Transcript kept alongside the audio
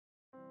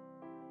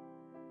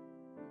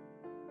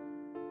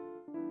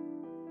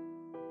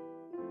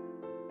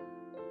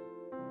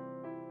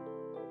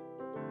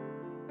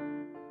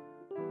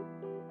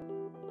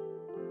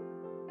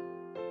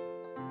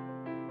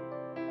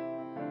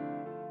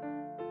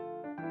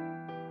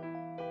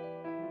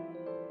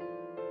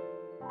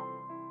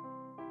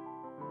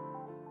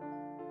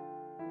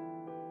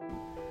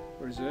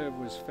reserve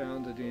was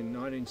founded in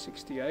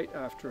 1968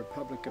 after a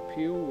public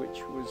appeal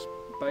which was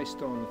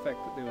based on the fact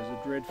that there was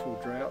a dreadful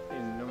drought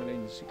in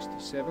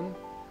 1967,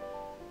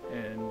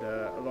 and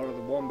a lot of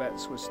the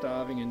wombats were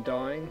starving and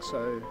dying,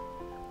 so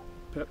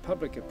the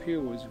public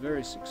appeal was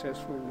very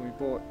successful. We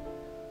bought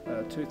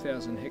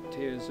 2,000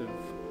 hectares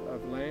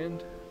of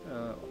land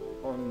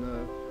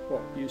on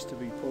what used to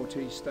be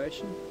Portee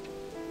Station,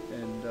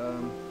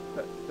 and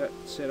that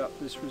set up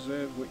this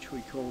reserve which we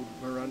called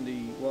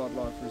Murundi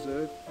Wildlife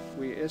Reserve.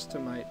 We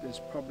estimate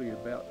there's probably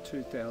about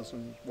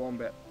 2,000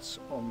 wombats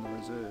on the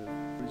reserve.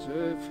 The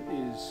reserve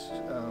is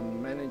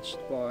managed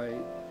by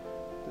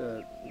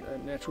the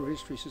Natural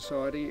History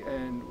Society,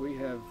 and we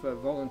have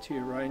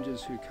volunteer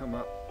rangers who come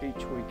up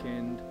each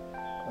weekend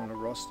on a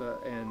roster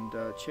and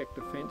check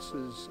the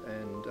fences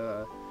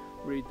and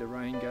read the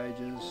rain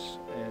gauges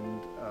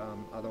and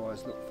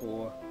otherwise look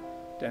for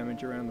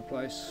damage around the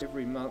place.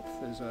 Every month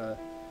there's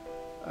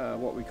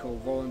what we call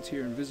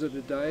volunteer and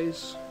visitor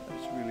days.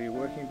 It's really a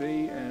working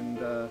bee, and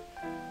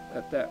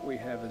at that we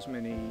have as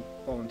many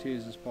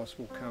volunteers as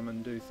possible come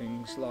and do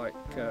things like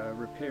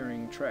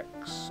repairing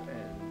tracks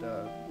and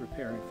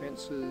repairing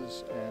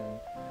fences and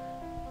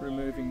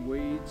removing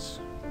weeds,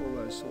 all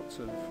those sorts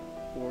of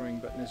boring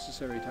but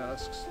necessary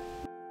tasks.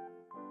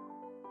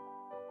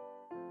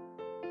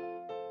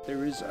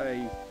 There is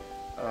a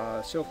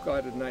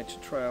self-guided nature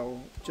trail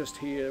just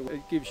here.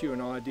 It gives you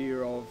an idea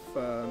of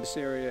this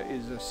area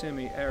is a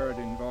semi-arid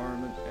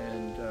environment,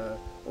 and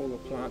all the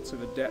plants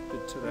have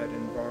adapted to that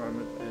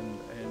environment,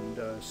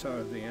 and so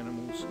have the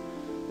animals.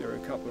 There are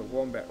a couple of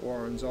wombat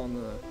warrens on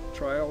the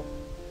trail.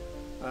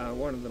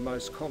 One of the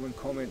most common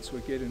comments we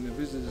get in the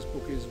visitors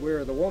book is, "Where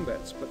are the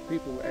wombats?" But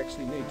people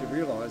actually need to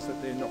realise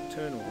that they're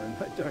nocturnal and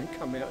they don't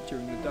come out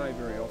during the day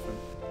very often.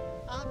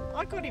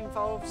 I got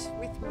involved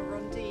with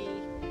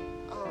Murundi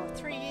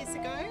 3 years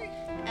ago,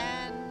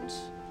 and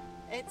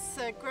it's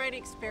a great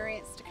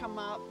experience to come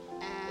up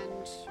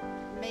and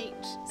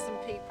meet some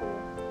people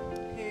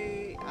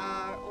who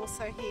are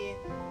also here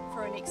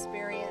for an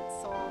experience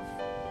of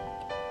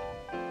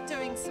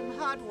doing some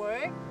hard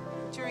work.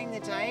 During the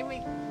day we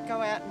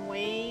go out and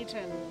weed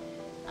and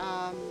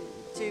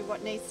do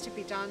what needs to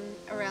be done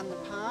around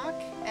the park,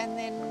 and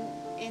then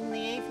in the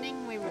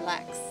evening we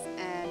relax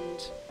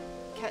and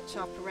catch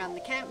up around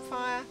the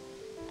campfire,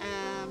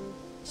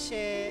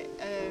 share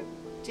a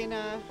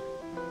dinner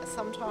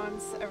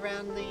sometimes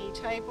around the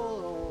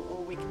table, or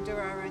we can do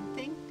our own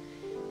thing,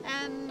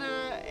 and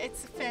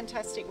it's a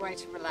fantastic way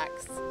to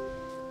relax.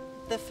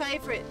 The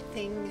favourite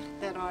thing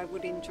that I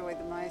would enjoy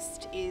the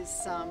most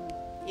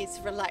is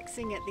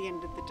relaxing at the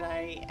end of the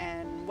day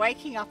and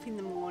waking up in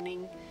the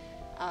morning,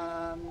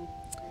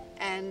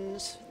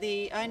 and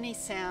the only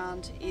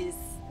sound is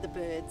the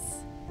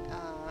birds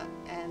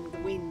and the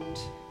wind.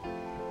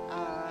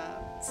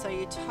 So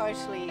you're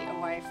totally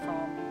away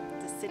from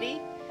the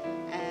city,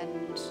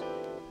 and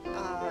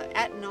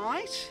at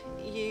night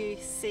you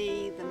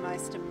see the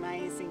most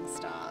amazing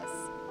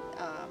stars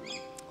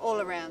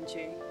all around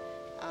you.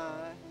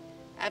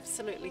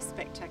 Absolutely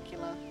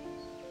spectacular.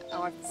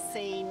 I've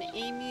seen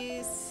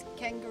emus,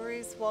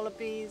 kangaroos,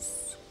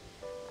 wallabies,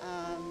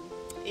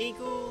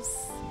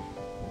 eagles,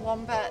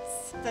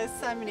 wombats. There's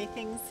so many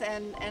things,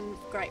 and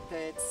great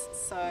birds.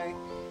 So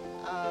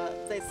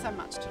there's so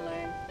much to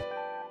learn.